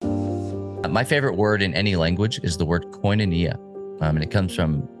My favorite word in any language is the word koinonia, and it comes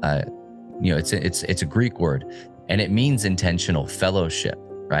from, it's a Greek word, and it means intentional fellowship,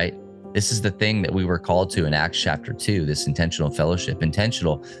 right? This is the thing that we were called to in Acts chapter 2, this intentional fellowship.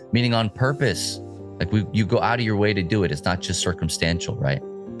 Intentional, meaning on purpose. Like you go out of your way to do it. It's not just circumstantial, right?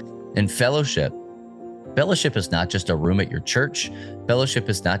 And fellowship is not just a room at your church. Fellowship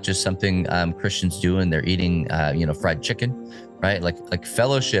is not just something Christians do when they're eating, fried chicken, right? Like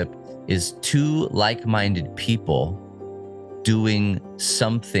fellowship is two like-minded people doing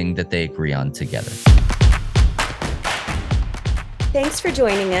something that they agree on together. Thanks for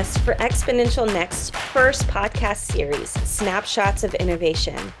joining us for Exponential Next's first podcast series, Snapshots of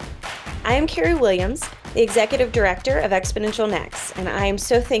Innovation. I am Carrie Williams, the Executive Director of Exponential Next, and I am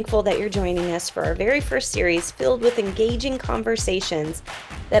so thankful that you're joining us for our very first series filled with engaging conversations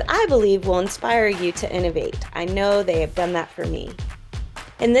that I believe will inspire you to innovate. I know they have done that for me.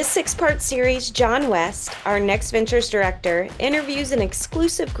 In this 6-part series, John West, our Next Ventures Director, interviews an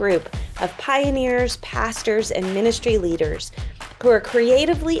exclusive group of pioneers, pastors, and ministry leaders who are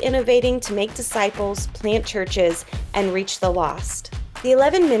creatively innovating to make disciples, plant churches, and reach the lost. The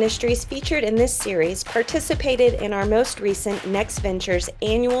 11 ministries featured in this series participated in our most recent Next Ventures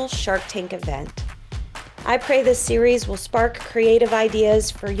annual Shark Tank event. I pray this series will spark creative ideas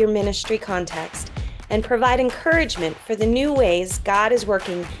for your ministry context and provide encouragement for the new ways God is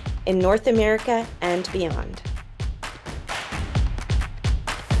working in North America and beyond.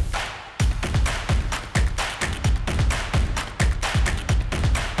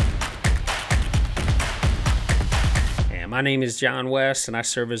 My name is John West, and I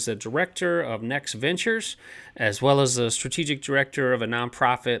serve as the Director of Next Ventures, as well as the Strategic Director of a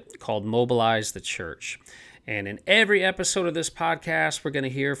nonprofit called Mobilize the Church. And in every episode of this podcast, we're going to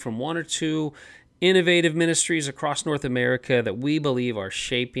hear from one or two innovative ministries across North America that we believe are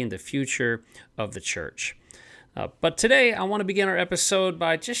shaping the future of the church. But today, I want to begin our episode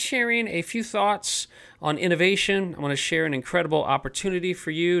by just sharing a few thoughts on innovation. I want to share an incredible opportunity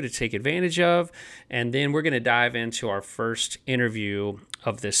for you to take advantage of, and then we're going to dive into our first interview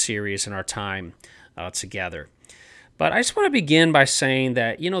of this series and our time together. But I just want to begin by saying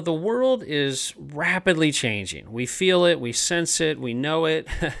that, the world is rapidly changing. We feel it, we sense it, we know it.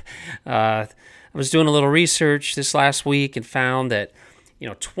 I was doing a little research this last week and found that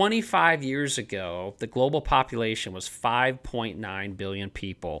 25 years ago, the global population was 5.9 billion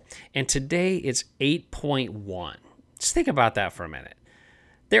people, and today it's 8.1. Just think about that for a minute.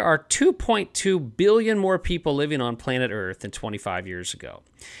 There are 2.2 billion more people living on planet Earth than 25 years ago.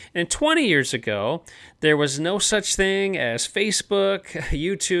 And 20 years ago, there was no such thing as Facebook,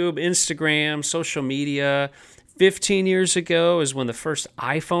 YouTube, Instagram, social media. 15 years ago is when the first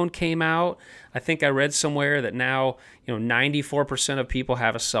iPhone came out. I think I read somewhere that now 94% of people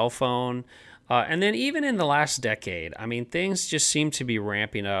have a cell phone. And then even in the last decade, things just seem to be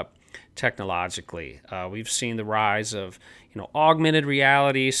ramping up technologically. We've seen the rise of augmented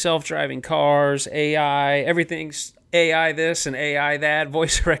reality, self-driving cars, AI, everything's AI this and AI that,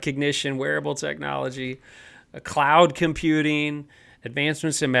 voice recognition, wearable technology, cloud computing,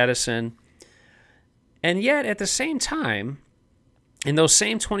 advancements in medicine. And yet, at the same time, in those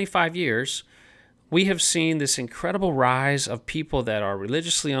same 25 years, we have seen this incredible rise of people that are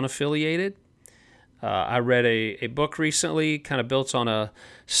religiously unaffiliated. I read a book recently, kind of built on a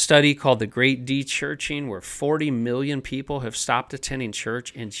study called The Great De-Churching, where 40 million people have stopped attending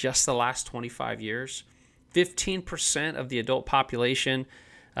church in just the last 25 years. 15% of the adult population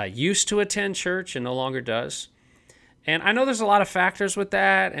used to attend church and no longer does. And I know there's a lot of factors with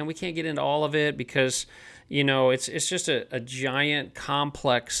that, and we can't get into all of it because, it's just a giant,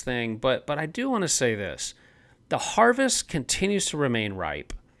 complex thing. But I do want to say this. The harvest continues to remain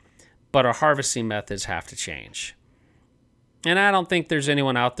ripe, but our harvesting methods have to change. And I don't think there's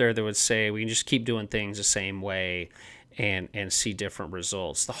anyone out there that would say we can just keep doing things the same way and see different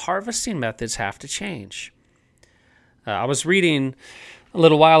results. The harvesting methods have to change. I was reading a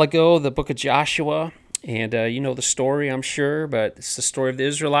little while ago the book of Joshua. And you know the story, I'm sure, but it's the story of the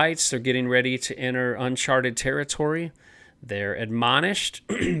Israelites. They're getting ready to enter uncharted territory. They're admonished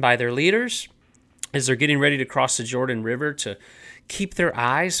by their leaders as they're getting ready to cross the Jordan River to keep their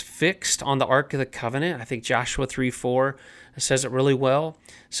eyes fixed on the Ark of the Covenant. I think Joshua 3:4 says it really well.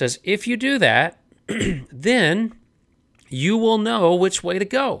 It says, if you do that, then you will know which way to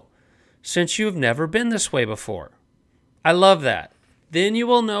go, since you have never been this way before. I love that. Then you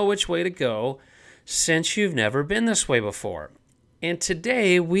will know which way to go, since you've never been this way before. And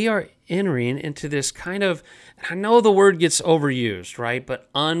today we are entering into this kind of, I know the word gets overused, right? But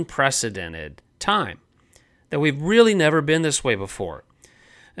unprecedented time that we've really never been this way before.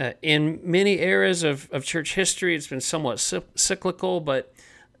 In many eras of church history, it's been somewhat cyclical, but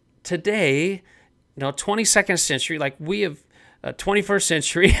today, 22nd century, like we have 21st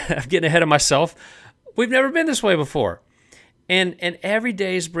century, I'm getting ahead of myself, we've never been this way before. And every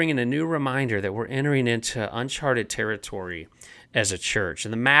day is bringing a new reminder that we're entering into uncharted territory as a church.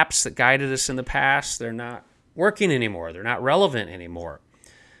 And the maps that guided us in the past, they're not working anymore. They're not relevant anymore.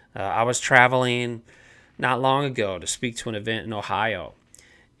 I was traveling not long ago to speak to an event in Ohio,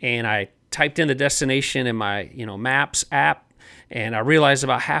 and I typed in the destination in my Maps app, and I realized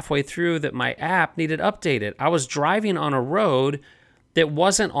about halfway through that my app needed updated. I was driving on a road that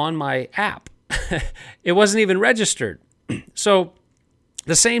wasn't on my app. It wasn't even registered. So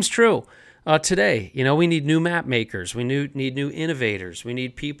the same's true today. We need new map makers. We need new innovators. We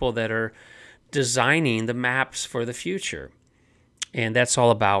need people that are designing the maps for the future. And that's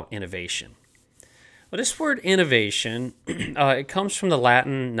all about innovation. Well, this word innovation, it comes from the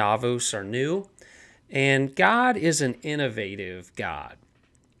Latin novus, or new. And God is an innovative God.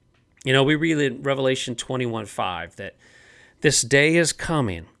 We read in Revelation 21:5 that this day is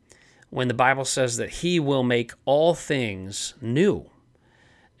coming when the Bible says that he will make all things new.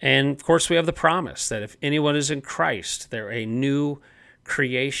 And of course, we have the promise that if anyone is in Christ, they're a new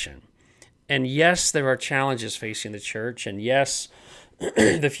creation. And yes, there are challenges facing the church. And yes,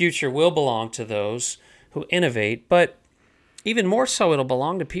 the future will belong to those who innovate. But even more so, it'll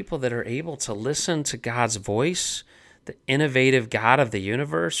belong to people that are able to listen to God's voice, the innovative God of the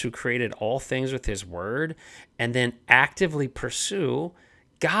universe who created all things with his word, and then actively pursue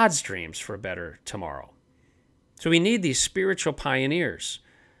God's dreams for a better tomorrow. So we need these spiritual pioneers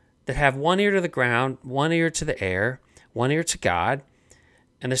that have one ear to the ground, one ear to the air, one ear to God,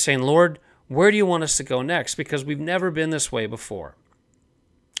 and they're saying, Lord, where do you want us to go next? Because we've never been this way before.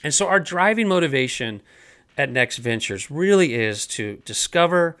 And so our driving motivation at Next Ventures really is to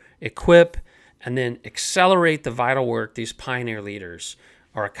discover, equip, and then accelerate the vital work these pioneer leaders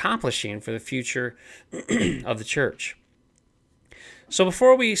are accomplishing for the future of the church. So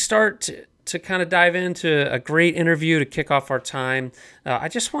before we start to kind of dive into a great interview to kick off our time, I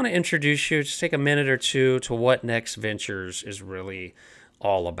just want to introduce you, just take a minute or two to what Next Ventures is really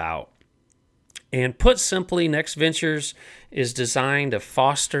all about. And put simply, Next Ventures is designed to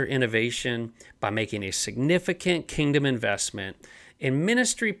foster innovation by making a significant kingdom investment in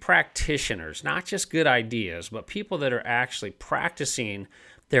ministry practitioners, not just good ideas, but people that are actually practicing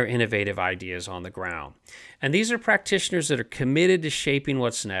their innovative ideas on the ground. And these are practitioners that are committed to shaping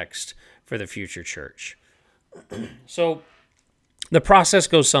what's next for the future church. So the process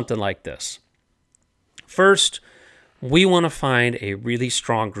goes something like this. First, we want to find a really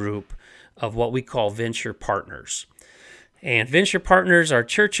strong group of what we call venture partners. And venture partners are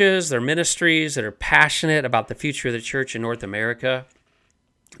churches, they're ministries that are passionate about the future of the church in North America.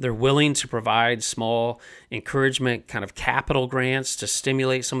 They're willing to provide small encouragement kind of capital grants to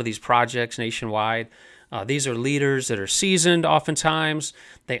stimulate some of these projects nationwide. These are leaders that are seasoned oftentimes.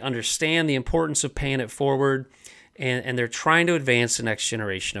 They understand the importance of paying it forward, and they're trying to advance the next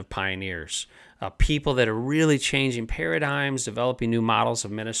generation of pioneers, people that are really changing paradigms, developing new models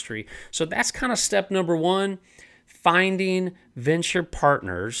of ministry. So that's kind of step number one, finding venture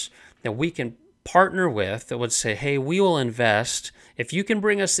partners that we can partner with that would say, hey, we will invest. If you can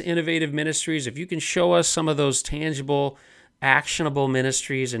bring us the innovative ministries, if you can show us some of those tangible, actionable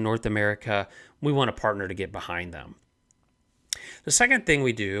ministries in North America, we want to partner to get behind them. The second thing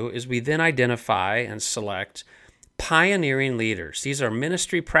we do is we then identify and select pioneering leaders. These are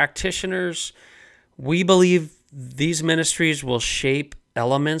ministry practitioners. We believe these ministries will shape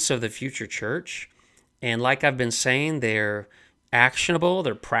elements of the future church. And like I've been saying, they're actionable,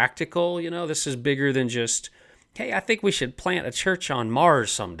 they're practical. This is bigger than just, hey, I think we should plant a church on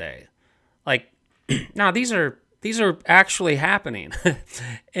Mars someday. No, these are actually happening.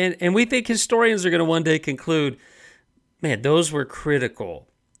 and we think historians are going to one day conclude, man, those were critical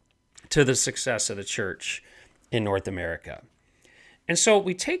to the success of the church in North America. And so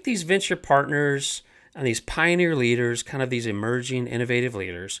we take these venture partners and these pioneer leaders, kind of these emerging innovative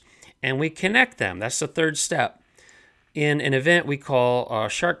leaders, and we connect them. That's the third step in an event we call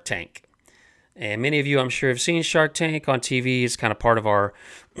Shark Tank. And many of you, I'm sure, have seen Shark Tank on TV. It's kind of part of our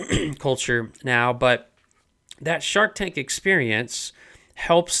culture now. But that Shark Tank experience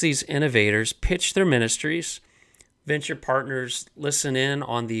helps these innovators pitch their ministries. Venture partners listen in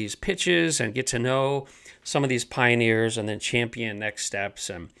on these pitches and get to know some of these pioneers and then champion next steps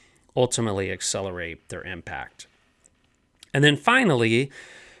and ultimately accelerate their impact. And then finally,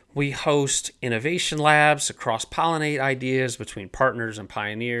 we host innovation labs to cross-pollinate ideas between partners and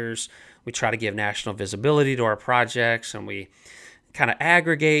pioneers. We try to give national visibility to our projects, and we kind of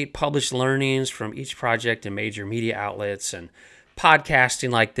aggregate published learnings from each project in major media outlets and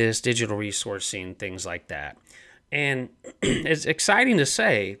podcasting like this, digital resourcing, things like that. And it's exciting to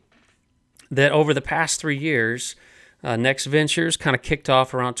say that over the past 3 years, Next Ventures kind of kicked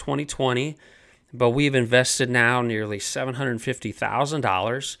off around 2020, but we've invested now nearly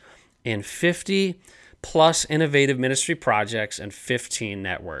 $750,000 in 50 plus innovative ministry projects and 15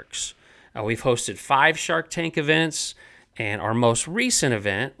 networks. We've hosted 5 Shark Tank events, and our most recent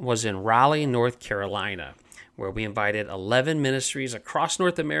event was in Raleigh, North Carolina, where we invited 11 ministries across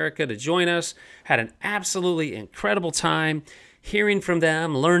North America to join us, had an absolutely incredible time hearing from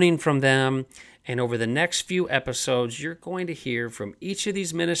them, learning from them. And over the next few episodes, you're going to hear from each of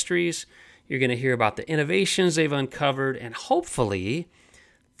these ministries. You're going to hear about the innovations they've uncovered, and hopefully,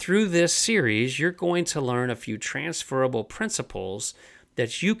 through this series, you're going to learn a few transferable principles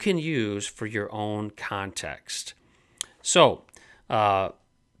that you can use for your own context. So,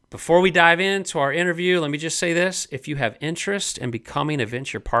 before we dive into our interview, let me just say this. If you have interest in becoming a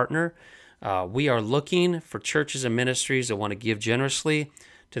venture partner, we are looking for churches and ministries that want to give generously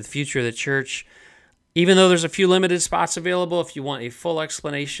to the future of the church. Even though there's a few limited spots available, if you want a full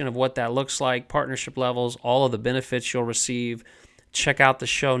explanation of what that looks like, partnership levels, all of the benefits you'll receive, check out the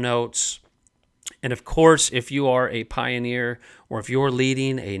show notes. And of course, if you are a pioneer or if you're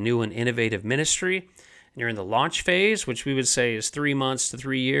leading a new and innovative ministry and you're in the launch phase, which we would say is 3 months to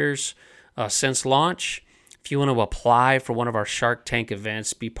 3 years since launch, if you want to apply for one of our Shark Tank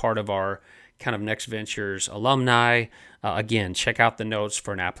events, be part of our kind of Next Ventures alumni, again, check out the notes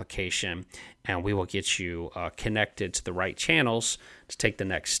for an application, and we will get you connected to the right channels to take the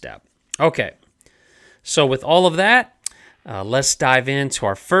next step. Okay, so with all of that, let's dive into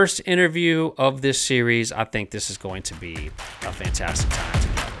our first interview of this series. I think this is going to be a fantastic time together.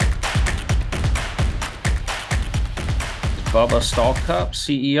 Bubba Stallcup,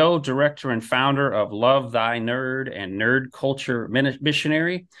 CEO, director, and founder of Love Thy Nerd and Nerd Culture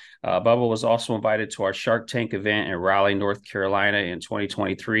Missionary. Bubba was also invited to our Shark Tank event in Raleigh, North Carolina in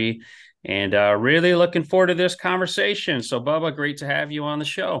 2023. And really looking forward to this conversation. So, Bubba, great to have you on the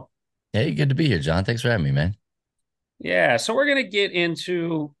show. Hey, good to be here, John. Thanks for having me, man. Yeah, so we're going to get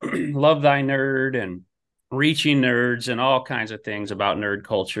into Love Thy Nerd and reaching nerds and all kinds of things about nerd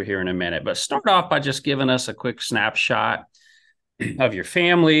culture here in a minute. But start off by just giving us a quick snapshot of your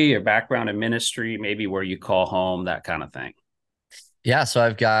family, your background in ministry, maybe where you call home, that kind of thing. Yeah, so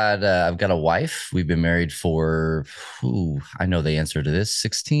I've got a wife. We've been married for, I know the answer to this,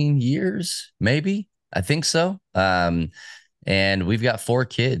 16 years, maybe. I think so. And we've got 4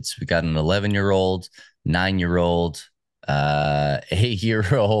 kids. We got an 11-year-old, 9-year-old,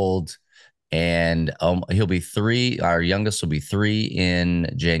 8-year-old, and he'll be 3. Our youngest will be 3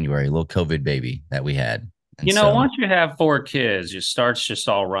 in January. A little COVID baby that we had. And once you have 4 kids, it starts just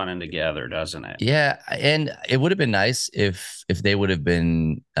all running together, doesn't it? Yeah, and it would have been nice if they would have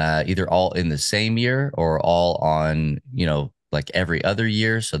been either all in the same year or all on, like every other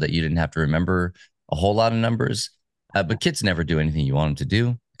year, so that you didn't have to remember a whole lot of numbers. But kids never do anything you want them to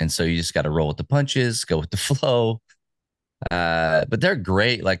do, and so you just got to roll with the punches, go with the flow. But they're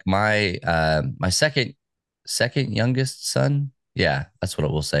great. Like my second youngest son, yeah, that's what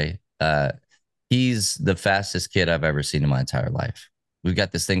I will say. He's the fastest kid I've ever seen in my entire life. We've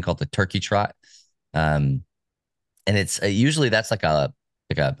got this thing called the turkey trot, and it's usually that's like a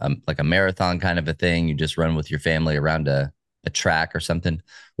marathon kind of a thing. You just run with your family around a track or something.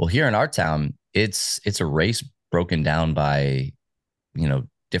 Well, here in our town, it's a race broken down by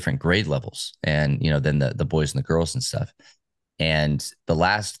different grade levels, and then the boys and the girls and stuff. And the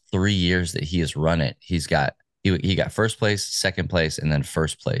last 3 years that he has run it, he got first place, second place, and then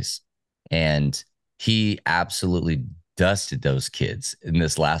first place. And he absolutely dusted those kids in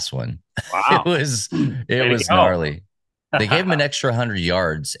this last one. Wow. it was gnarly. They gave him an extra 100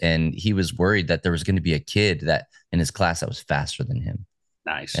 yards, and he was worried that there was going to be a kid that in his class that was faster than him.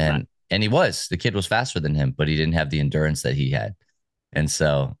 Nice. And the kid was faster than him, but he didn't have the endurance that he had. And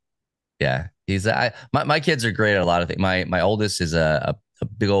so, yeah, my kids are great at a lot of things. My oldest is a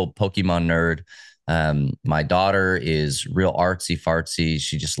big old Pokemon nerd. My daughter is real artsy fartsy.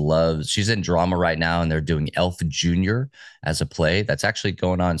 She's in drama right now, and they're doing Elf Junior as a play that's actually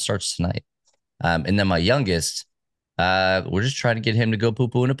going on, starts tonight. And then my youngest, we're just trying to get him to go poo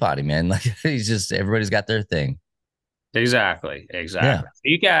poo in a potty, man. Like everybody's got their thing. Exactly. Yeah.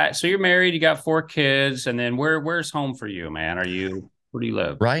 So you're married, you got 4 kids, and then where's home for you, man? Where do you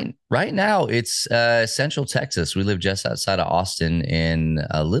live? Right now, it's Central Texas. We live just outside of Austin in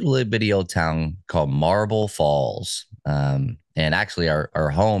a little bitty old town called Marble Falls. And actually, our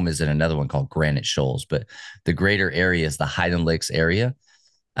home is in another one called Granite Shoals, but the greater area is the Highland Lakes area,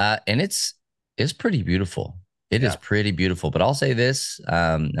 and it's pretty beautiful. It is Yeah. pretty beautiful. But I'll say this,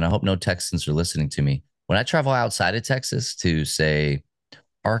 and I hope no Texans are listening to me. When I travel outside of Texas to say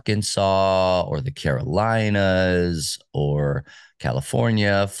Arkansas or the Carolinas or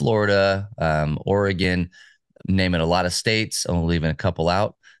California, Florida, Oregon, naming a lot of states, only leaving a couple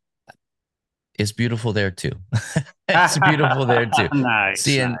out. It's beautiful there too. It's beautiful there too. Nice,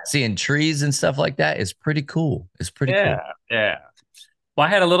 Seeing trees and stuff like that is pretty cool. It's pretty yeah, cool. yeah. Well, I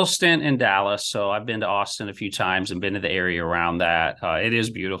had a little stint in Dallas, so I've been to Austin a few times and been to the area around that. It is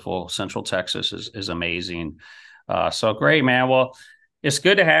beautiful. Central Texas is amazing. So great, man. Well, it's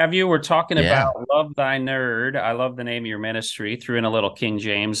good to have you. We're talking about Yeah. Love Thy Nerd. I love the name of your ministry. Threw in a little King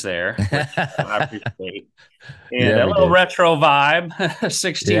James there, which I appreciate. And Yeah, a we little did. retro vibe, Yeah.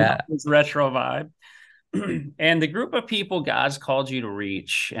 1600s retro vibe. And the group of people God's called you to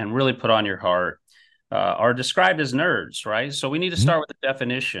reach and really put on your heart are described as nerds, right? So we need to Mhm. start with the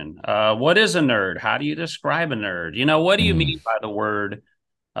definition. What is a nerd? How do you describe a nerd? What do you Mm. mean by the word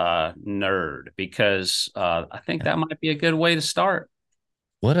nerd? Because I think that might be a good way to start.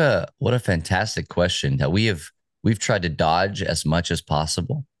 What a fantastic question that we've tried to dodge as much as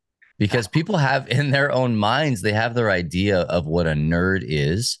possible because people have in their own minds, they have their idea of what a nerd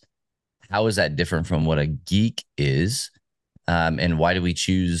is. How is that different from what a geek is? And why do we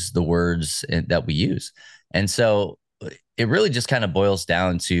choose the words that we use? And so it really just kind of boils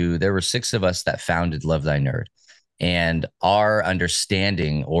down to there were six of us that founded Love Thy Nerd. And our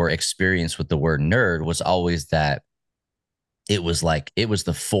understanding or experience with the word nerd was always that it was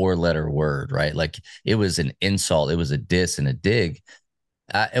the four-letter word, right? Like it was an insult, it was a diss and a dig.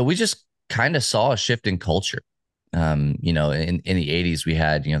 And we just kind of saw a shift in culture. In the 80s, we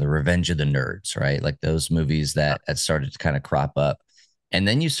had, the Revenge of the Nerds, right? Like those movies that started to kind of crop up. And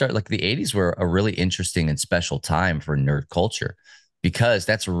then you start like the 80s were a really interesting and special time for nerd culture because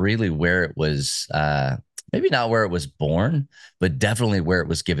that's really where it was, maybe not where it was born, but definitely where it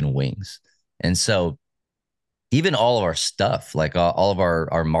was given wings. And so even all of our stuff, like all of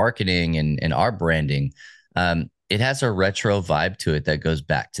our marketing and our branding, it has a retro vibe to it that goes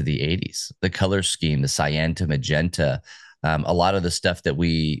back to the 80s. The color scheme, the cyan to magenta, a lot of the stuff that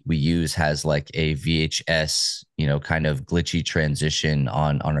we use has like a VHS, kind of glitchy transition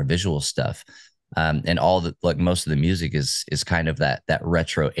on our visual stuff. And all the like most of the music is kind of that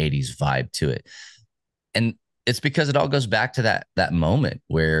retro 80s vibe to it. And it's because it all goes back to that moment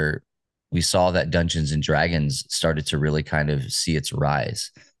where we saw that Dungeons and Dragons started to really kind of see its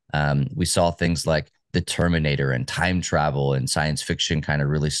rise. We saw things like the Terminator and time travel and science fiction kind of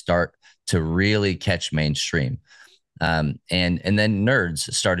really start to really catch mainstream. And then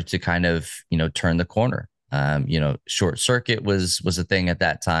nerds started to kind of turn the corner. Short circuit was a thing at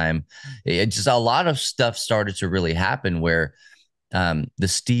that time. It just a lot of stuff started to really happen where the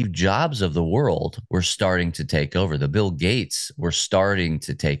Steve Jobs of the world were starting to take over. The Bill Gates were starting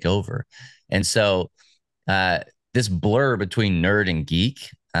to take over. And so uh, this blur between nerd and geek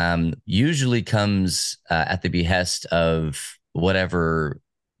usually comes at the behest of whatever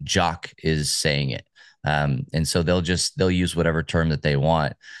jock is saying it. And so they'll use whatever term that they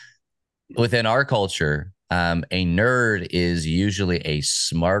want. Within our culture, a nerd is usually a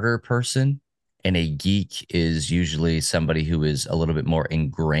smarter person and a geek is usually somebody who is a little bit more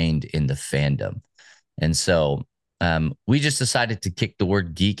ingrained in the fandom. And so we just decided to kick the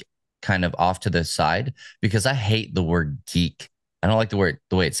word geek kind of off to the side because I hate the word geek. I don't like the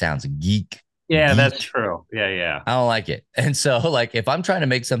way it sounds. Yeah, that's Geek. true. Yeah, yeah, I don't like it. And so, like, if I'm trying to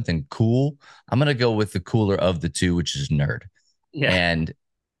make something cool, I'm gonna go with the cooler of the two, which is nerd. yeah, And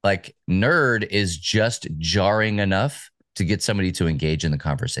like, nerd is just jarring enough to get somebody to engage in the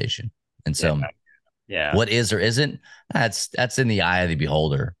conversation. And yeah, so, yeah. what is or isn't, that's in the eye of the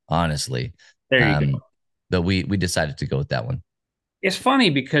beholder, honestly. There you Um, go. but we decided to go with that one. It's funny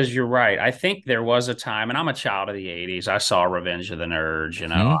because you're right. I think there was a time, and I'm a child of the '80s. I saw Revenge of the Nerds.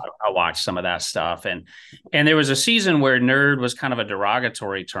 Hmm. I watched some of that stuff, and there was a season where nerd was kind of a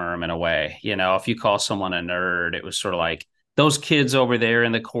derogatory term in a way. If you call someone a nerd, it was sort of like those kids over there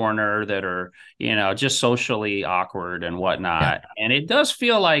in the corner that are, just socially awkward and Yeah. whatnot. And it does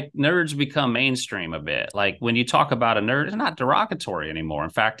feel like nerds become mainstream a bit. Like when you talk about a nerd, it's not derogatory anymore. In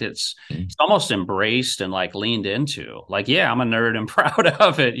fact, it's almost embraced and like leaned into. Like, yeah, I'm a nerd and proud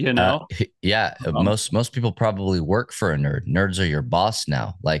of it. Yeah, Um, most people probably work for a nerd. Nerds are your boss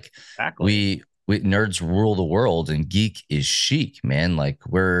now. Like exactly. we nerds rule the world, and geek is chic, man. Like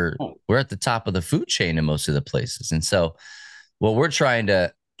we're Oh, we're at the top of the food chain in most of the places, and so what we're trying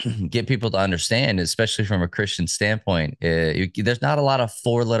to get people to understand, especially from a Christian standpoint, there's not a lot of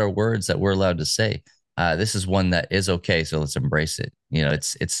 4-letter words that we're allowed to say. This is one that is okay, so let's embrace it.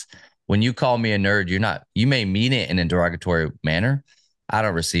 It's when you call me a nerd, you may mean it in a derogatory manner. I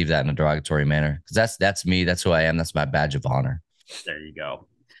don't receive that in a derogatory manner because that's me. That's who I am. That's my badge of honor. There you go.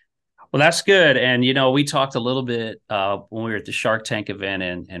 Well, that's good. And we talked a little bit when we were at the Shark Tank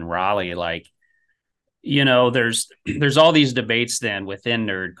event in Raleigh. Like, there's all these debates then within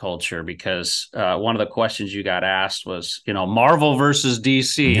nerd culture because one of the questions you got asked was, Marvel versus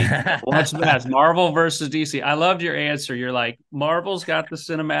DC. What's best, Marvel versus DC? I loved your answer. You're like, Marvel's got the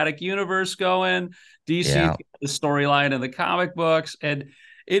cinematic universe going, DC's Yeah. got the storyline in the comic books, and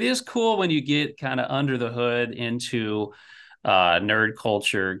it is cool when you get kind of under the hood into nerd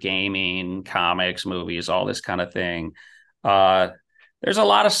culture, gaming, comics, movies, all this kind of thing. There's a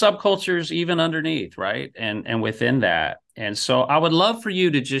lot of subcultures even underneath, right? And within that. And so I would love for you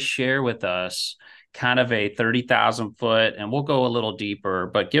to just share with us kind of a 30,000 foot, and we'll go a little deeper,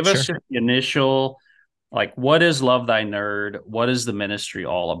 but give us Sure. the initial, like, what is Love Thy Nerd? What is the ministry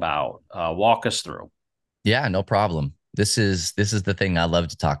all about? Walk us through. Yeah, no problem. This is the thing I love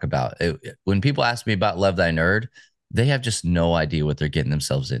to talk about. When people ask me about Love Thy Nerd, they have just no idea what they're getting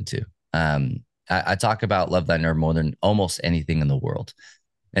themselves into. I talk about Love Thy Nerd more than almost anything in the world.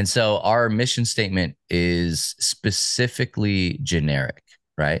 And so our mission statement is specifically generic,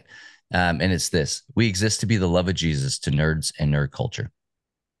 right? And it's this: we exist to be the love of Jesus to nerds and nerd culture.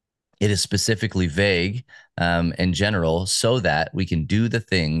 It is specifically vague and general so that we can do the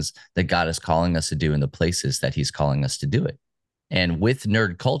things that God is calling us to do in the places that he's calling us to do it. And with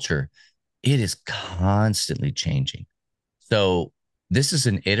nerd culture, it is constantly changing. So this is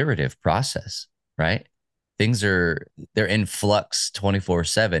an iterative process, right? They're in flux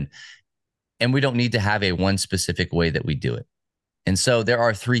 24/7, and we don't need to have a one specific way that we do it. And so there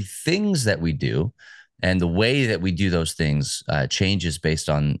are 3 things that we do, and the way that we do those things changes based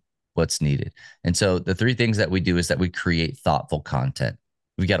on what's needed. And so the 3 things that we do is that we create thoughtful content.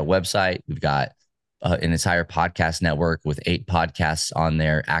 We've got a website, we've got an entire podcast network with 8 podcasts on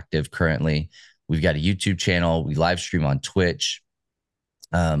there active currently. We've got a YouTube channel. We live stream on Twitch.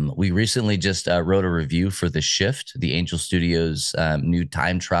 We recently just wrote a review for The Shift, the Angel Studios new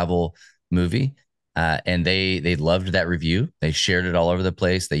time travel movie. And they loved that review. They shared it all over the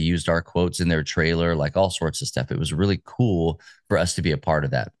place. They used our quotes in their trailer, like all sorts of stuff. It was really cool for us to be a part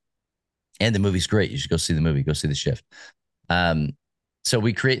of that. And the movie's great. You should go see the movie. Go see The Shift. So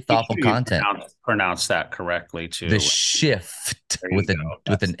we create thoughtful content. Pronounce that correctly too. The Shift with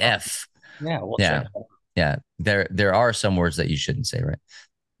an F. Yeah, we'll yeah, check. yeah. There are some words that you shouldn't say, right?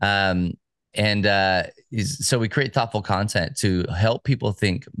 So we create thoughtful content to help people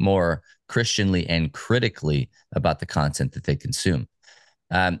think more Christianly and critically about the content that they consume.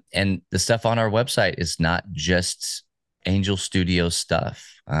 And the stuff on our website is not just Angel Studio stuff.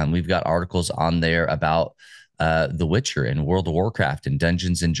 We've got articles on there about The Witcher and World of Warcraft and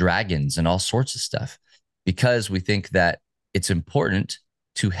Dungeons and Dragons and all sorts of stuff, because we think that it's important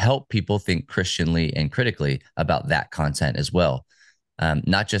to help people think Christianly and critically about that content as well.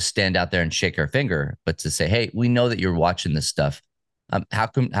 Not just stand out there and shake our finger, but to say, hey, we know that you're watching this stuff. How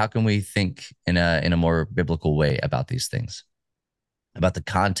can we think in a more biblical way about these things, about the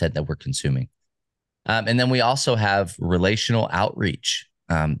content that we're consuming? And then we also have relational outreach.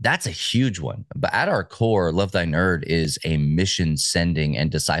 That's a huge one. But at our core, Love Thy Nerd is a mission sending and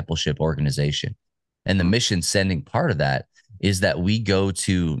discipleship organization. And the mission sending part of that is that we go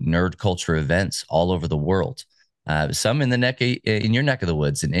to nerd culture events all over the world. Some in your neck of the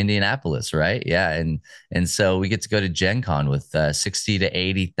woods in Indianapolis, right? Yeah, and so we get to go to Gen Con with 60 to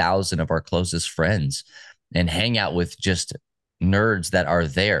 80,000 of our closest friends and hang out with just nerds that are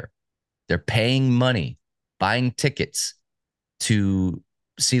there. They're paying money, buying tickets to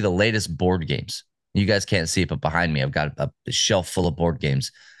see the latest board games. You guys can't see it, but behind me, I've got a shelf full of board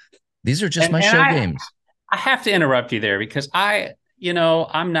games. These are just my show games. I have to interrupt you there because I'm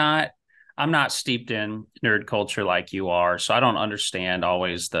not steeped in nerd culture like you are, so I don't understand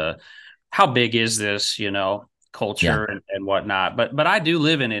always how big is this, culture and whatnot. But I do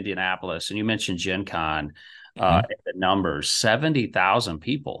live in Indianapolis, and you mentioned Gen Con. The numbers, 70,000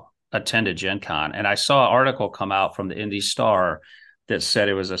 people attended Gen Con, and I saw an article come out from the Indy Star that said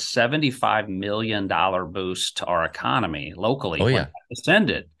it was a $75 million boost to our economy locally when it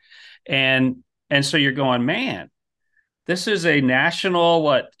ascended. And so you're going, man, this is a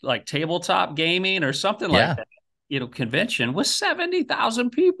national, like tabletop gaming or something like that, convention with 70,000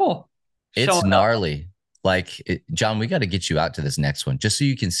 people. It's gnarly. John, we got to get you out to this next one just so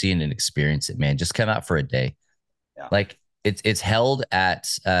you can see it and experience it, man. Just come out for a day. Yeah. Like It's held at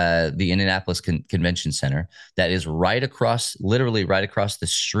the Indianapolis Convention Center. That is literally right across the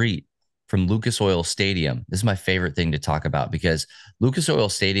street from Lucas Oil Stadium. This is my favorite thing to talk about because Lucas Oil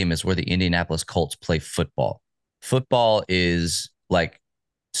Stadium is where the Indianapolis Colts play football. Football is like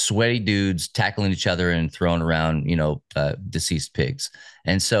sweaty dudes tackling each other and throwing around, deceased pigs.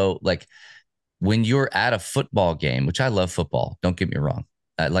 And so, like, when you're at a football game, which I love football, don't get me wrong.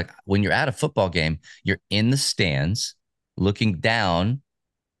 Like when you're at a football game, you're in the stands looking down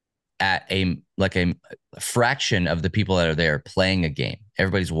at a fraction of the people that are there playing a game.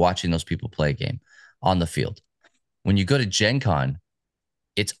 Everybody's watching those people play a game on the field. When you go to Gen Con,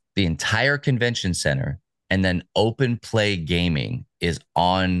 it's the entire convention center, and then open play gaming is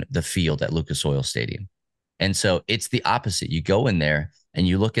on the field at Lucas Oil Stadium. And so it's the opposite. You go in there and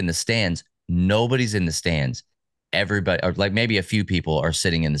you look in the stands, nobody's in the stands. Everybody, or like maybe a few people, are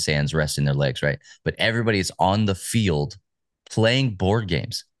sitting in the stands resting their legs, right? But everybody's on the field playing board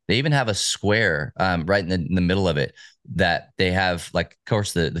games. They even have a square right in the middle of it that they have, like, of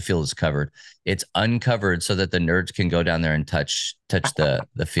course, the field is covered. It's uncovered so that the nerds can go down there and touch the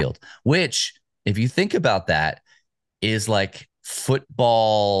field, which, if you think about that, is like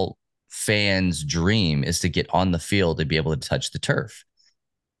football fans' dream, is to get on the field and be able to touch the turf.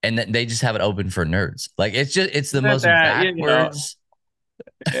 And then they just have it open for nerds. Like, it's the most backwards.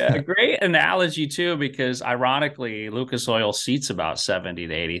 Yeah, great analogy too, because ironically, Lucas Oil seats about 70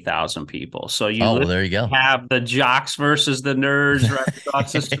 to 80,000 people. So well, there you go. Have the jocks versus the nerds right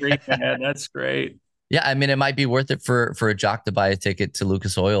across the street. Man, that's great. Yeah, I mean, it might be worth it for a jock to buy a ticket to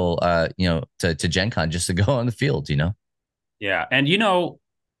Lucas Oil, to Gen Con, just to go on the field, Yeah, and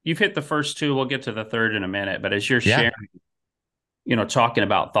you've hit the first two. We'll get to the third in a minute. But as you're sharing, talking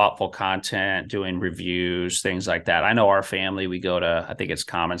about thoughtful content, doing reviews, things like that. I know our family, we go to, I think it's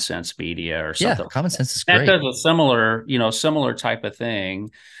Common Sense Media or something. Yeah, Common Sense is great. That does a similar type of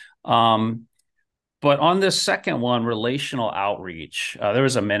thing. But on this second one, relational outreach, there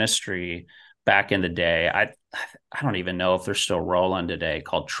was a ministry back in the day. I don't even know if they're still rolling today,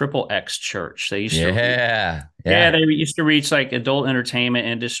 called Triple X Church. They used to they used to reach like adult entertainment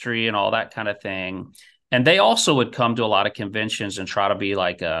industry and all that kind of thing. And they also would come to a lot of conventions and try to be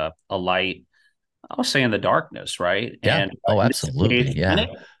like a light, I was saying, the darkness, right? Yeah. And, absolutely. Yeah.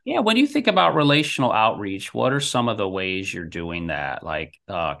 When you think about relational outreach, what are some of the ways you're doing that? Like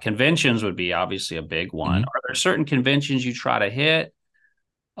conventions would be obviously a big one. Are there certain conventions you try to hit?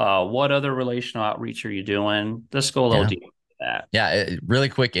 What other relational outreach are you doing? Let's go a little deeper into that. Yeah, really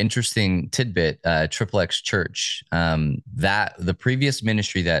quick, interesting tidbit. Triple X Church, that the previous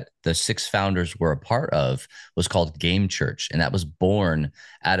ministry that the 6 founders were a part of was called Game Church, and that was born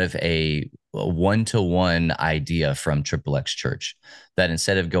out of a one-to-one idea from Triple X Church, that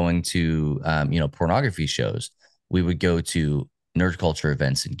instead of going to pornography shows, we would go to nerd culture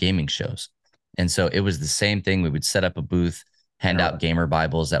events and gaming shows. And so it was the same thing. We would set up a booth, hand out gamer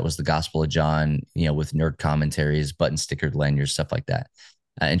Bibles. That was the Gospel of John, with nerd commentaries, button stickered lanyards, stuff like that,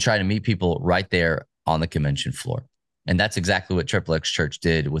 and try to meet people right there on the convention floor. And that's exactly what Triple X Church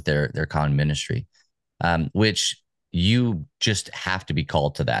did with their con ministry, which you just have to be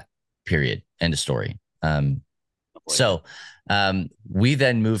called to that, period. End of story. So we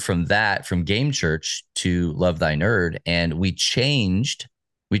then moved from Game Church to Love Thy Nerd, and we changed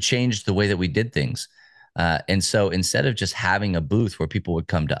the way that we did things. And so instead of just having a booth where people would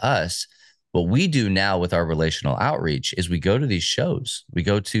come to us, what we do now with our relational outreach is we go to these shows. We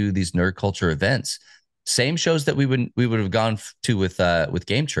go to these nerd culture events, same shows that we would have gone to with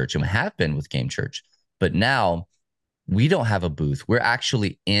Game Church, and we have been with Game Church. But now we don't have a booth. We're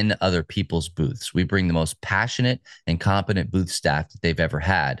actually in other people's booths. We bring the most passionate and competent booth staff that they've ever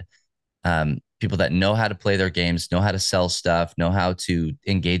had. People that know how to play their games, know how to sell stuff, know how to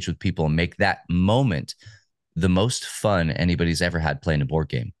engage with people and make that moment the most fun anybody's ever had playing a board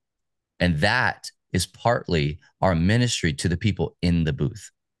game. And that is partly our ministry to the people in the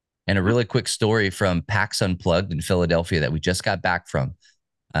booth. And a really quick story from PAX Unplugged in Philadelphia that we just got back from.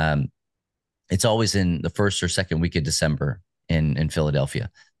 It's always in the first or second week of December in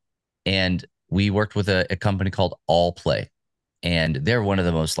Philadelphia. And we worked with a company called All Play. And they're one of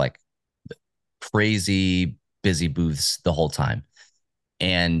the most crazy busy booths the whole time.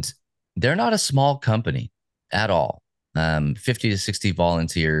 And they're not a small company at all. 50 to 60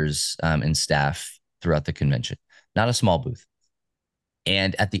 volunteers and staff throughout the convention. Not a small booth.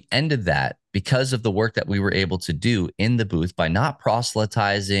 And at the end of that, because of the work that we were able to do in the booth by not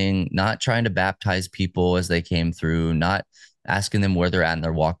proselytizing, not trying to baptize people as they came through, not asking them where they're at in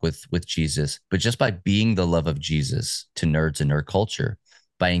their walk with Jesus, but just by being the love of Jesus to nerds and nerd culture,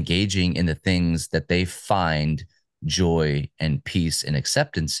 by engaging in the things that they find joy and peace and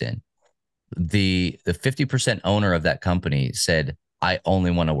acceptance in. The 50% owner of that company said, I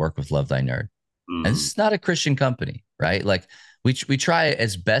only want to work with Love Thy Nerd. And this is not a Christian company, right? Like we try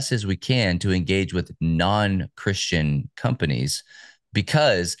as best as we can to engage with non-Christian companies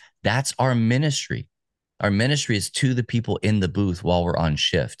because that's our ministry. Our ministry is to the people in the booth while we're on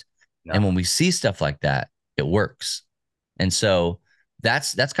shift. Yeah. And when we see stuff like that, it works. And so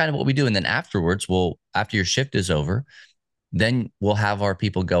that's kind of what we do. And then afterwards, after your shift is over, then we'll have our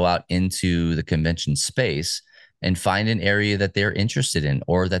people go out into the convention space and find an area that they're interested in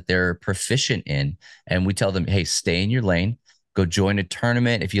or that they're proficient in. And we tell them, hey, stay in your lane, go join a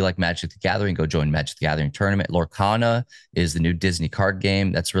tournament. If you like Magic the Gathering, go join Magic the Gathering tournament. Lorcana is the new Disney card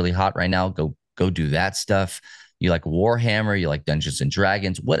game that's really hot right now. Go do that stuff. You like Warhammer, you like Dungeons and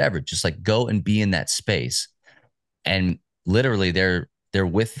Dragons, whatever. Just like go and be in that space. And literally they're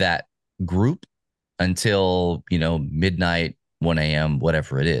with that group until, midnight, 1 a.m.,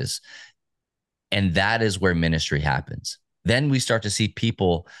 whatever it is. And that is where ministry happens. Then we start to see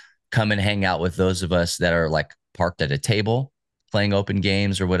people come and hang out with those of us that are like parked at a table playing open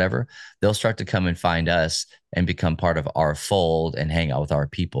games or whatever. They'll start to come and find us and become part of our fold and hang out with our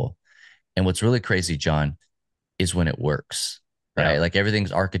people. And what's really crazy, John, is when it works, right? Like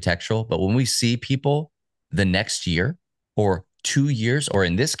everything's architectural, but when we see people the next year or 2 years, or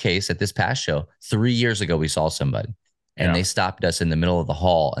in this case, at this past show, 3 years ago, we saw somebody and they stopped us in the middle of the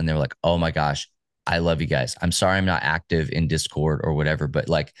hall and they were like, oh my gosh, I love you guys. I'm sorry I'm not active in Discord or whatever, but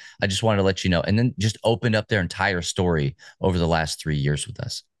like, I just wanted to let you know. And then just opened up their entire story over the last 3 years with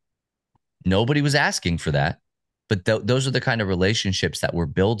us. Nobody was asking for that, but those are the kind of relationships that we're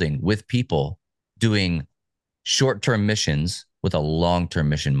building with people doing short-term missions with a long-term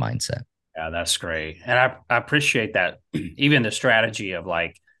mission mindset. Yeah, that's great. And I appreciate that. Even the strategy of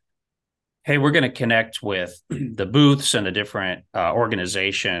like, hey, we're going to connect with the booths and the different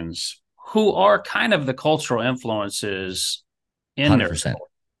organizations who are kind of the cultural influences in 100%. there.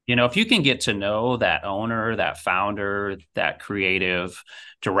 If you can get to know that owner, that founder, that creative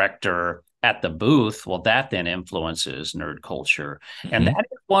director at the booth, well, that then influences nerd culture. Mm-hmm. And that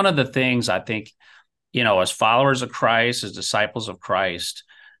is one of the things I think, as followers of Christ, as disciples of Christ,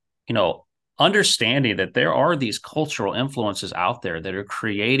 understanding that there are these cultural influences out there that are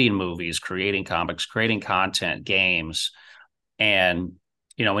creating movies, creating comics, creating content, games. And,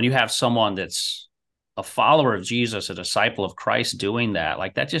 when you have someone that's a follower of Jesus, a disciple of Christ doing that,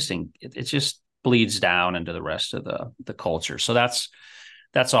 like that it just bleeds down into the rest of the culture. So that's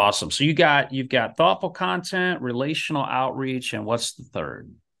awesome. So you've got thoughtful content, relational outreach, and what's the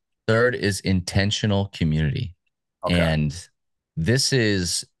third? Third is intentional community. Okay. And this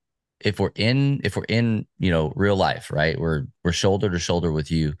is, if we're in real life, right? We're shoulder to shoulder with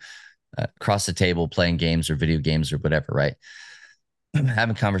you across the table, playing games or video games or whatever, right?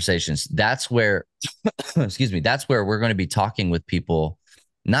 Having conversations. That's where, that's where we're going to be talking with people,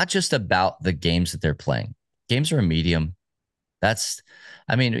 not just about the games that they're playing. Games are a medium.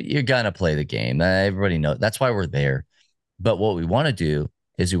 You're going to play the game. Everybody knows. That's why we're there. But what we want to do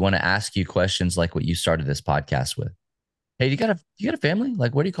is we want to ask you questions like what you started this podcast with. Hey, you got a family?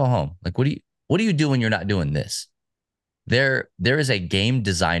 Like, where do you call home? Like, what do you do when you're not doing this? There is a game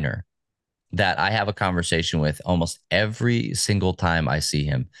designer that I have a conversation with almost every single time I see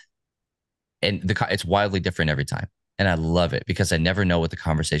him. And it's wildly different every time. And I love it because I never know what the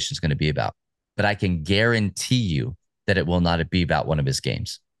conversation is going to be about. But I can guarantee you that it will not be about one of his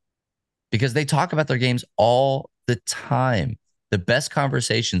games, because they talk about their games all the time. The best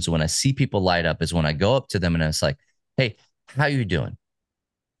conversations when I see people light up is when I go up to them and it's like, hey, how you doing?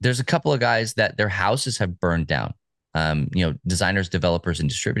 There's a couple of guys that their houses have burned down. Designers, developers, and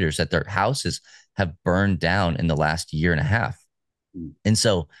distributors that their houses have burned down in the last year and a half. And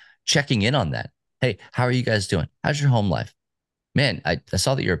so checking in on that. Hey, how are you guys doing? How's your home life? Man, I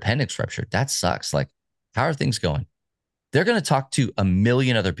saw that your appendix ruptured. That sucks. Like, how are things going? They're going to talk to a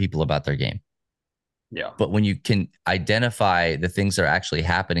million other people about their game. Yeah. But when you can identify the things that are actually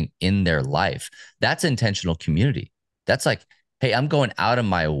happening in their life, that's intentional community. That's like, hey, I'm going out of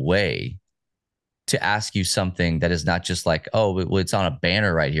my way to ask you something that is not just like, oh, well, it's on a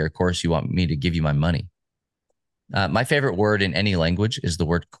banner right here. Of course, you want me to give you my money. My favorite word in any language is the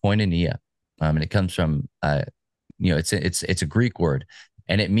word koinonia. And it comes from, it's a Greek word,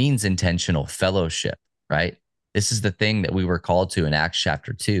 and it means intentional fellowship, right? This is the thing that we were called to in Acts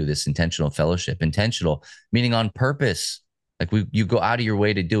chapter 2, this intentional fellowship. Intentional, meaning on purpose. Like you go out of your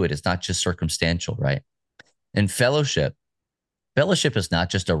way to do it. It's not just circumstantial, right? And fellowship is not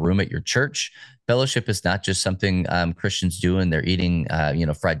just a room at your church. Fellowship is not just something Christians do and they're eating,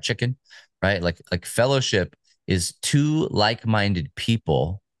 fried chicken, right? Like fellowship is two like-minded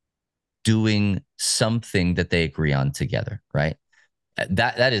people doing something that they agree on together, right?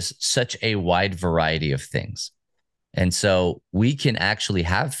 That is such a wide variety of things. And so we can actually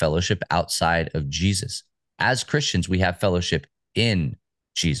have fellowship outside of Jesus. As Christians, we have fellowship in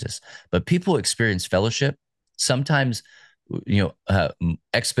Jesus, but people experience fellowship sometimes,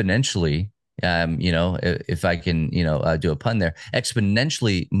 exponentially, if I can, do a pun there,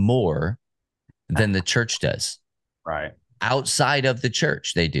 exponentially more than the church does. Right. Outside of the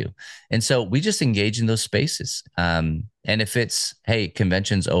church, they do. And so we just engage in those spaces. And if it's, hey,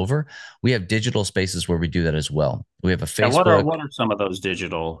 convention's over, we have digital spaces where we do that as well. We have a Yeah, Facebook. what are some of those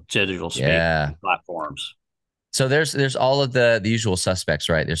digital space Yeah. platforms? So there's all of the usual suspects,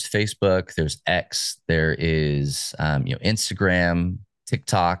 right? There's Facebook, there's X, there is Instagram,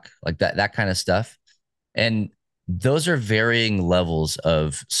 TikTok, like that kind of stuff. And those are varying levels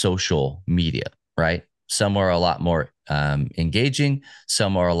of social media, right? Some are a lot more engaging,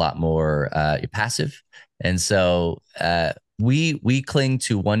 some are a lot more passive, and so we cling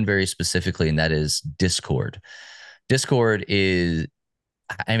to one very specifically, and that is Discord. Discord is,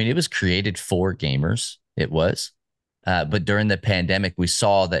 I mean, it was created for gamers. It was. But during the pandemic, we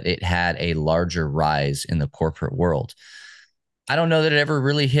saw that it had a larger rise in the corporate world. I don't know that it ever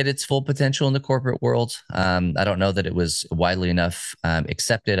really hit its full potential in the corporate world. I don't know that it was widely enough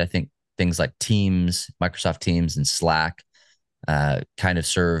accepted. I think things like Teams, Microsoft Teams, and Slack kind of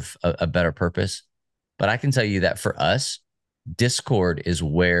serve a better purpose. But I can tell you that for us, Discord is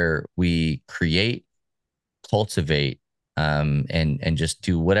where we create, cultivate, and just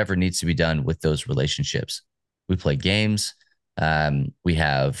do whatever needs to be done with those relationships. We play games. We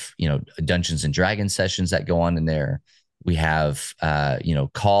have Dungeons and Dragons sessions that go on in there. We have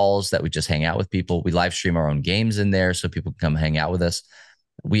calls that we just hang out with people. We live stream our own games in there so people can come hang out with us.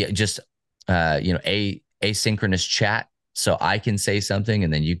 We just asynchronous chat, so I can say something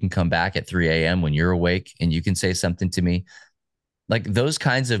and then you can come back at 3 a.m. when you're awake and you can say something to me. Like those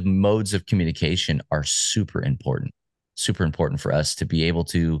kinds of modes of communication are super important for us to be able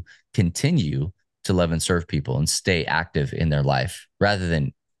to continue to love and serve people and stay active in their life rather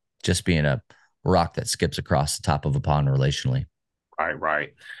than just being a rock that skips across the top of a pond relationally.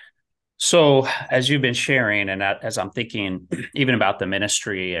 Right. So as you've been sharing, and as I'm thinking even about the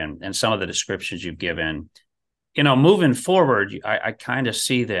ministry and some of the descriptions you've given, moving forward, I kind of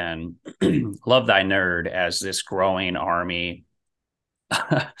see then Love Thy Nerd as this growing army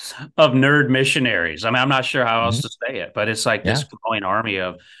of nerd missionaries. I mean, I'm not sure how else to say it, but it's like this growing army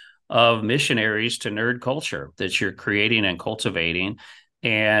of missionaries to nerd culture that you're creating and cultivating.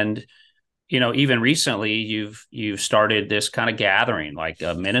 And even recently you've started this kind of gathering, like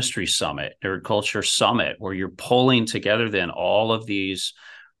a ministry summit, nerd culture summit, where you're pulling together then all of these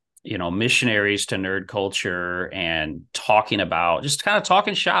missionaries to nerd culture and talking about, just kind of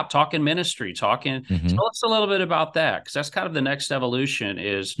talking shop, talking ministry, talking. Tell us a little bit about that, because that's kind of the next evolution,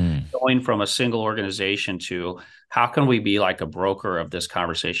 is going from a single organization to how can we be like a broker of this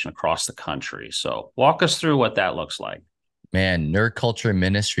conversation across the country. So walk us through what that looks like. Man, Nerd Culture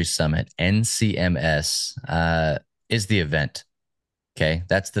Ministry Summit, NCMS, is the event. Okay,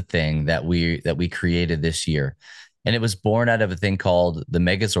 that's the thing that we created this year, and it was born out of a thing called the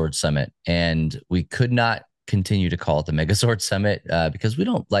Megazord Summit, and we could not continue to call it the Megazord Summit because we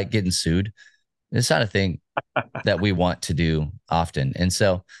don't like getting sued. It's not a thing that we want to do often, and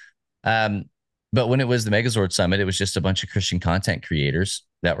so, but when it was the Megazord Summit, it was just a bunch of Christian content creators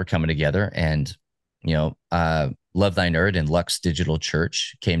that were coming together, and Love Thy Nerd and Lux Digital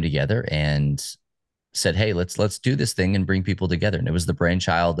Church came together and said, "Hey, let's do this thing and bring people together." And it was the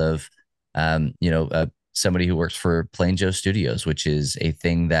brainchild of, somebody who works for Plain Joe Studios, which is a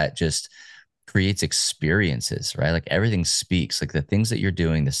thing that just creates experiences, right? Like everything speaks, like the things that you're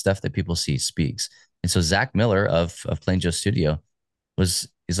doing, the stuff that people see speaks. And so Zach Miller of Plain Joe Studio is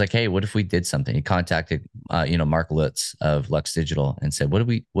like, "Hey, what if we did something?" He contacted, Mark Lutz of Lux Digital and said,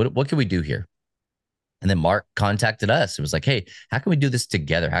 what can we do here?" And then Mark contacted us. It was like, "Hey, how can we do this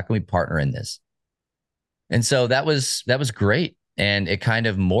together? How can we partner in this?" And so that was great. And it kind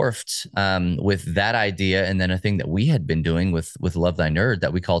of morphed with that idea. And then a thing that we had been doing with Love Thy Nerd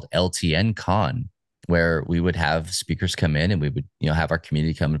that we called LTN Con, where we would have speakers come in and we would, have our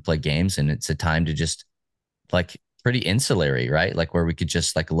community come and play games. And it's a time to just like pretty insulary, right? Like where we could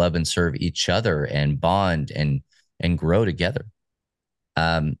just like love and serve each other and bond and grow together.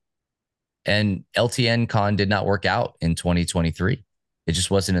 And LTN Con did not work out in 2023. It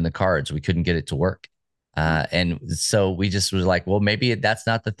just wasn't in the cards. We couldn't get it to work. And so we just was like, well, maybe that's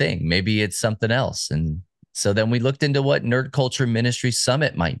not the thing. Maybe it's something else. And so then we looked into what Nerd Culture Ministry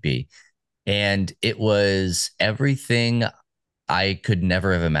Summit might be. And it was everything I could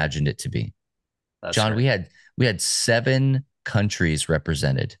never have imagined it to be. That's John, great. we had 7 countries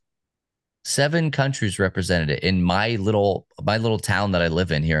represented. 7 countries represented in my little town that I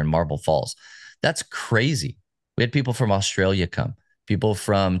live in here in Marble Falls. That's crazy. We had people from Australia come, people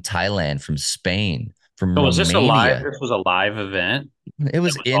from Thailand, from Spain, from So was this a live? Romania. This was a live event. It It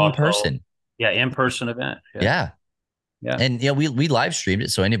was was in also, person. yeah, in-person event. Yeah, Yeah. yeah. And we live streamed it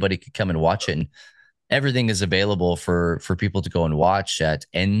so anybody could come and watch it. And everything is available for people to go and watch at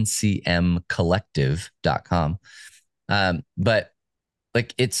ncmcollective.com. But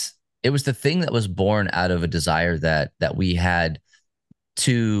like it was the thing that was born out of a desire that we had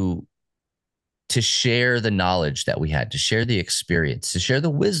to share the knowledge that we had, to share the experience, to share the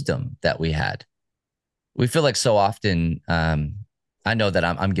wisdom that we had. We feel like so often, I know that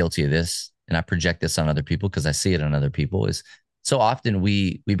I'm guilty of this, and I project this on other people because I see it on other people. Is so often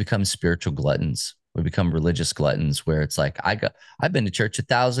we become spiritual gluttons. We become religious gluttons, where it's like I've been to church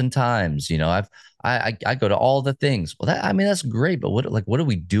 1,000 times. I go to all the things. Well, that's great, but what are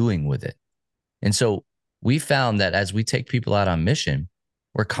we doing with it? And so we found that as we take people out on mission,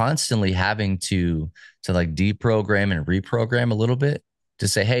 we're constantly having to like deprogram and reprogram a little bit to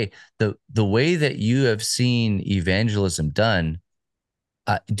say, hey, the way that you have seen evangelism done,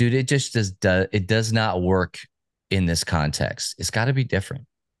 dude, it does not work in this context. It's got to be different.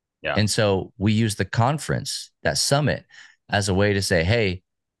 Yeah. And so we use the conference, that summit, as a way to say, hey,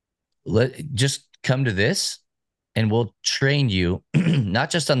 just come to this and we'll train you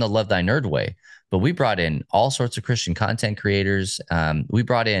not just on the Love Thy Nerd way, but we brought in all sorts of Christian content creators. We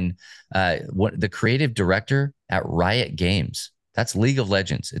brought in the creative director at Riot Games. That's League of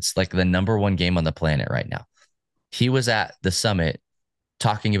Legends. It's like the #1 game on the planet right now. He was at the summit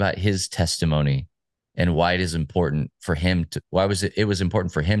talking about his testimony and why it is important for him to why was it was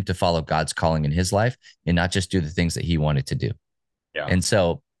important for him to follow God's calling in his life and not just do the things that he wanted to do. Yeah. And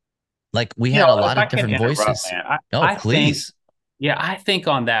so like we had a If lot I of can different interrupt, voices. man, Oh, I think, please. yeah, I think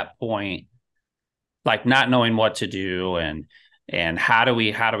on that point, like not knowing what to do and how do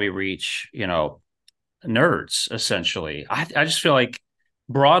we reach, nerds essentially. I just feel like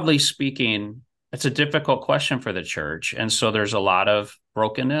broadly speaking, it's a difficult question for the church. And so there's a lot of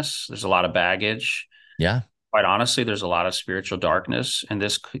brokenness, there's a lot of baggage. Yeah. Quite honestly, there's a lot of spiritual darkness in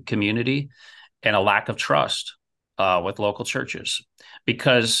this community and a lack of trust with local churches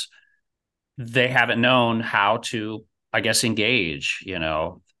because they haven't known how to, I guess, engage,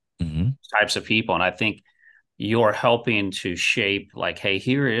 Mm-hmm. types of people. And I think you're helping to shape, like, hey,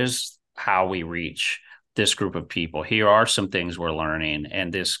 here is how we reach this group of people. Here are some things we're learning.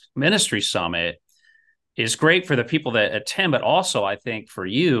 And this ministry summit is great for the people that attend, but also I think for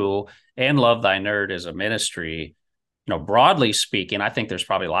you and Love Thy Nerd as a ministry, broadly speaking, I think there's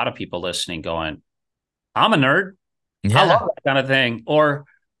probably a lot of people listening going, I'm a nerd. I love Yeah. that kind of thing. Or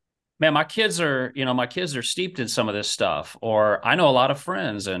man, my kids are steeped in some of this stuff. Or I know a lot of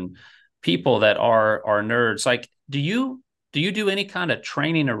friends and people that are nerds. Like, do you do any kind of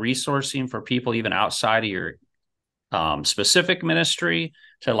training or resourcing for people even outside of your specific ministry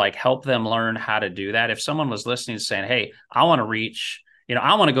to like help them learn how to do that? If someone was listening saying, hey, I want to reach,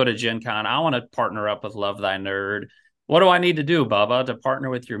 I want to go to Gen Con, I want to partner up with Love Thy Nerd. What do I need to do, Bubba, to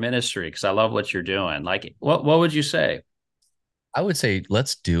partner with your ministry? Because I love what you're doing. Like, what would you say? I would say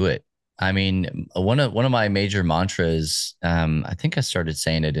let's do it. I mean, one of my major mantras, I think I started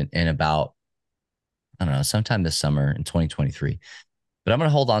saying it in about, I don't know, sometime this summer in 2023. But I'm going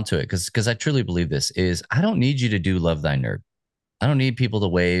to hold on to it because I truly believe this is I don't need you to do Love Thy Nerd. I don't need people to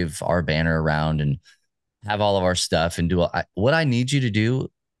wave our banner around and have all of our stuff and what I need you to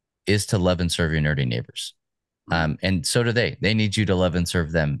do is to love and serve your nerdy neighbors. And so do they. They need you to love and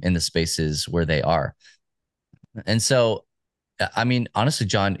serve them in the spaces where they are. And so, I mean, honestly,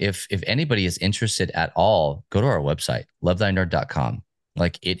 John, if anybody is interested at all, go to our website, lovethynerd.com.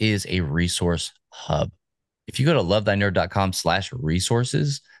 Like it is a resource hub. If you go to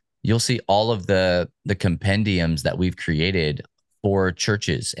lovethynerd.com/resources, you'll see all of the compendiums that we've created for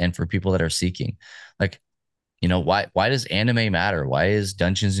churches and for people that are seeking. Like, why does anime matter? Why is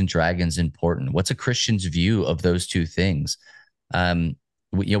Dungeons and Dragons important? What's a Christian's view of those two things?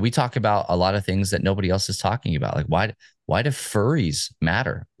 We talk about a lot of things that nobody else is talking about. Like why do furries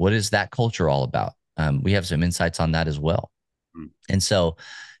matter? What is that culture all about? We have some insights on that as well. And so,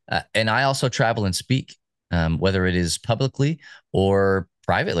 and I also travel and speak, whether it is publicly or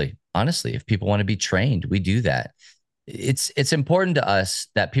privately. Honestly, if people want to be trained, we do that. It's important to us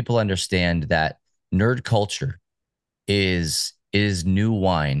that people understand that nerd culture is new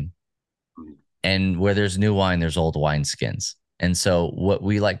wine, and where there's new wine, there's old wine skins. And so what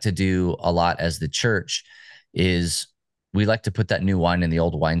we like to do a lot as the church is we like to put that new wine in the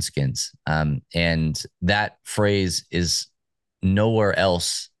old wineskins. And that phrase is nowhere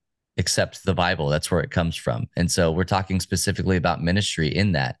else except the Bible. That's where it comes from. And so we're talking specifically about ministry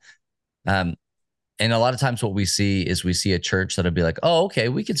in that. Um, and a lot of times what we see is we see a church that'll be like, oh, okay,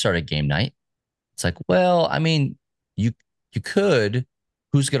 we can start a game night. It's like, well, I mean, you you could.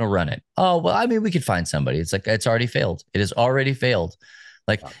 Who's going to run it? Oh, well, I mean, we could find somebody. It's like it's already failed. It has already failed.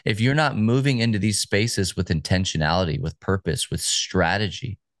 Like if you're not moving into these spaces with intentionality, with purpose, with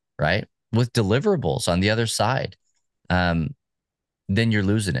strategy, right, with deliverables on the other side, then you're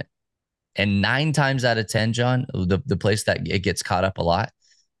losing it. And 9 times out of 10, John, the place that it gets caught up a lot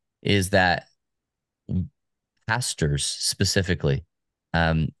is that pastors specifically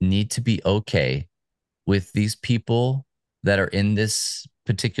need to be okay with these people that are in this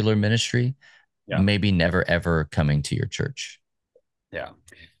particular ministry, Yeah. maybe never ever coming to your church. Yeah.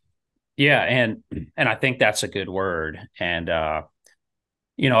 Yeah. And I think that's a good word. And,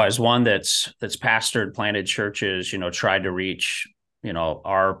 as one that's pastored, planted churches, tried to reach,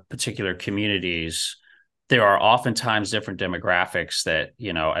 our particular communities, there are oftentimes different demographics that,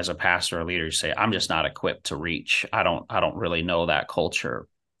 as a pastor or leader, you say, I'm just not equipped to reach. I don't really know that culture.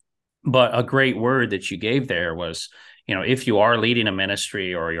 But a great word that you gave there was, if you are leading a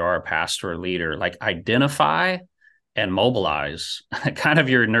ministry or you are a pastor or leader, like identify and mobilize kind of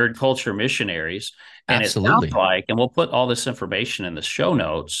your nerd culture missionaries. And Absolutely. It sounds like, and we'll put all this information in the show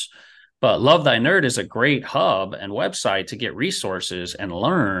notes, but Love Thy Nerd is a great hub and website to get resources and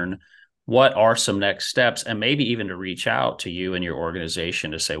learn what are some next steps, and maybe even to reach out to you and your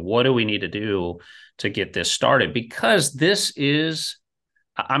organization to say, what do we need to do to get this started? Because this is,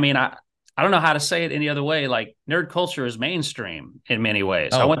 I mean, I don't know how to say it any other way. Like nerd culture is mainstream in many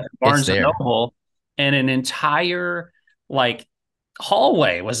ways. I Oh, went to it's Barnes and there. Noble, and an entire like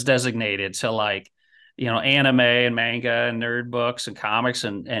hallway was designated to anime and manga and nerd books and comics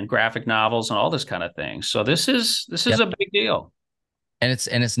and graphic novels and all this kind of thing. So this is Yep. a big deal. And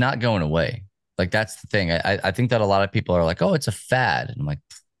it's not going away. Like that's the thing. I think that a lot of people are like, oh, it's a fad. And I'm like,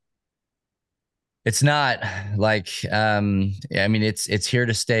 it's not. Like I mean it's here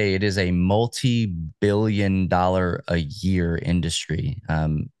to stay. It is a multi-billion-dollar a year industry.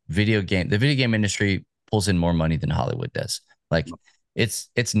 The video game industry pulls in more money than Hollywood does. Like it's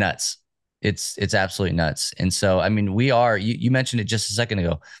nuts. It's absolutely nuts. And so I mean you mentioned it just a second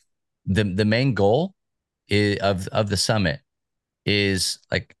ago. The main goal of the summit is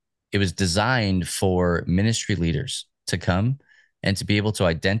like it was designed for ministry leaders to come and to be able to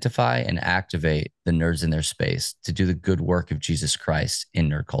identify and activate the nerds in their space to do the good work of Jesus Christ in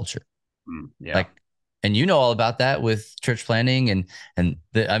nerd culture. Yeah. Like, and you know all about that with church planning and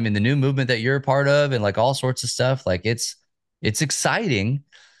the new movement that you're a part of and like all sorts of stuff. Like it's exciting,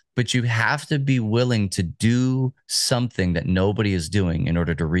 but you have to be willing to do something that nobody is doing in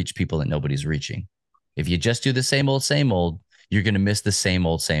order to reach people that nobody's reaching. If you just do the same old, you're going to miss the same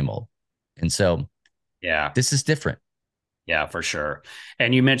old. And so, yeah, this is different. Yeah, for sure.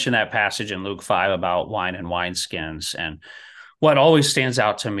 And you mentioned that passage in Luke 5 about wine and wineskins. And what always stands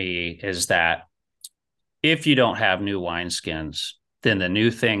out to me is that if you don't have new wineskins, then the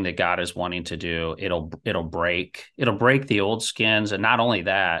new thing that God is wanting to do, it'll break the old skins. And not only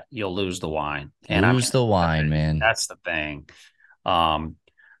that, you'll lose the wine. And Lose the wine, man. That's the thing.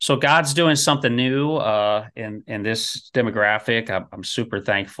 So God's doing something new in this demographic. I'm super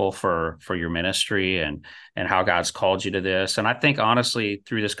thankful for your ministry and how God's called you to this. And I think honestly,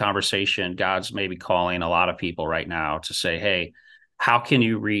 through this conversation, God's maybe calling a lot of people right now to say, hey, how can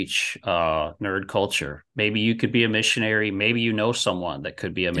you reach nerd culture? Maybe you could be a missionary. Maybe you know someone that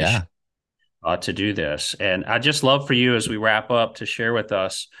could be a missionary to do this. And I just love for you as we wrap up to share with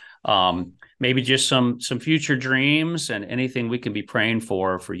us maybe just some future dreams and anything we can be praying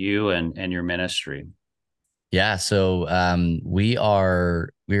for you and your ministry. Yeah. So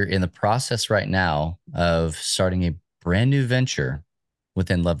we're in the process right now of starting a brand new venture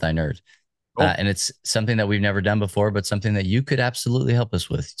within Love Thy Nerd. Cool. And it's something that we've never done before, but something that you could absolutely help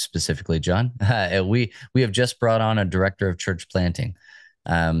us with specifically, John. We have just brought on a director of church planting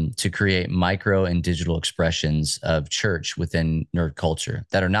to create micro and digital expressions of church within nerd culture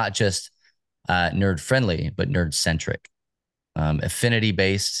that are not just nerd friendly, but nerd centric, affinity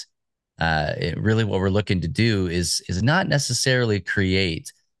based. Really, what we're looking to do is not necessarily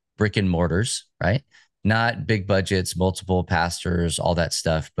create brick and mortars, right? Not big budgets, multiple pastors, all that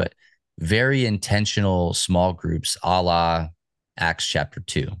stuff, but very intentional small groups, a la Acts chapter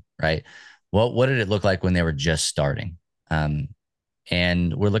 2, right? What did it look like when they were just starting?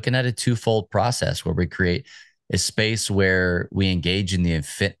 And we're looking at a twofold process where we create a space where we engage in the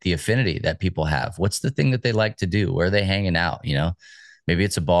affinity that people have. What's the thing that they like to do? Where are they hanging out? Maybe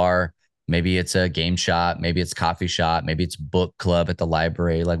it's a bar, maybe it's a game shop, maybe it's coffee shop, maybe it's book club at the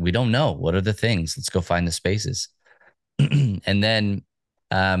library. Like, we don't know. What are the things? Let's go find the spaces. And then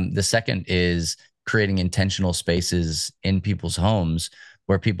the second is creating intentional spaces in people's homes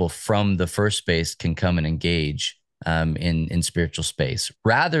where people from the first space can come and engage in spiritual space,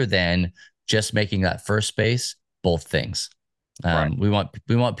 rather than just making that first space both things. Right. We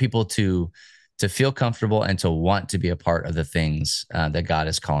want people to feel comfortable and to want to be a part of the things that God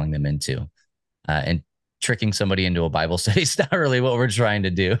is calling them into. And tricking somebody into a Bible study is not really what we're trying to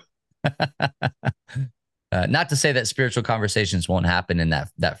do. Not to say that spiritual conversations won't happen in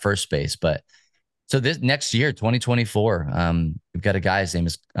that first space, but so this next year, 2024, we've got a guy, his name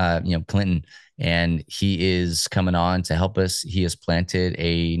is Clinton, and he is coming on to help us. He has planted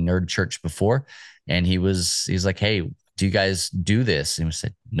a nerd church before, and he's like, "Hey, do you guys do this?" And we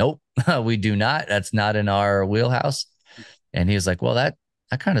said, "Nope, we do not. That's not in our wheelhouse." And he was like, "Well, that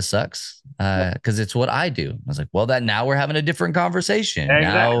kind of sucks because it's what I do." I was like, "Well, now we're having a different conversation.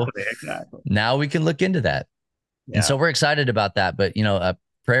 Exactly. Now we can look into that." Yeah. And so we're excited about that. But a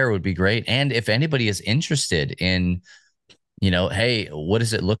prayer would be great. And if anybody is interested in, hey, what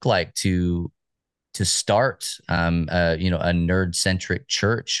does it look like to start a nerd centric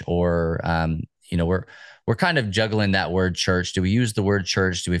church, or we're kind of juggling that word church. Do we use the word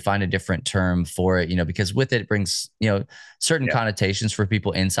church? Do we find a different term for it? Because with it brings, certain connotations for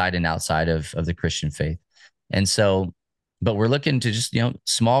people inside and outside of the Christian faith. And so, but we're looking to just,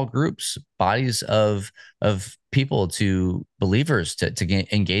 small groups, bodies of people, to believers to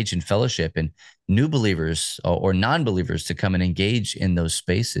engage in fellowship, and new believers or non-believers to come and engage in those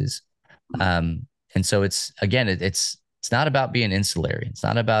spaces. And so it's not about being insulary. It's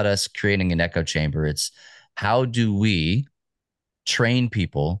not about us creating an echo chamber. It's how do we train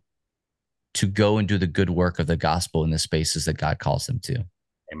people to go and do the good work of the gospel in the spaces that God calls them to.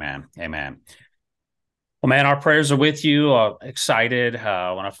 Amen. Well, man, our prayers are with you. Excited. When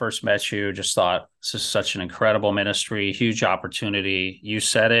I first met you, just thought this is such an incredible ministry, huge opportunity. You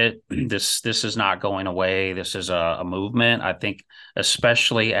said it. This is not going away. This is a movement. I think,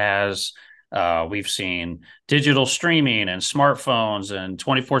 especially as we've seen digital streaming and smartphones and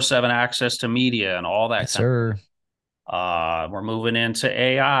 24/7 access to media and all that. Yes, sir. We're moving into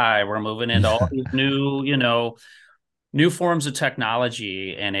AI. We're moving into all these new forms of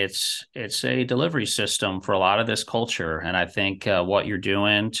technology, and it's a delivery system for a lot of this culture. And I think what you're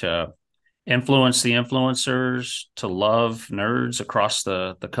doing to influence the influencers, to love nerds across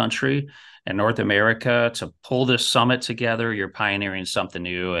the country and North America, to pull this summit together, you're pioneering something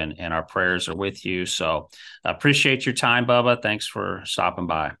new, and our prayers are with you. So I appreciate your time, Bubba. Thanks for stopping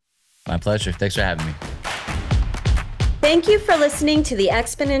by. My pleasure. Thanks for having me. Thank you for listening to the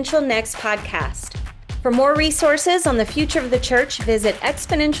Exponential Next podcast. For more resources on the future of the church, visit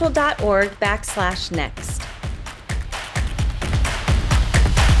exponential.org/next.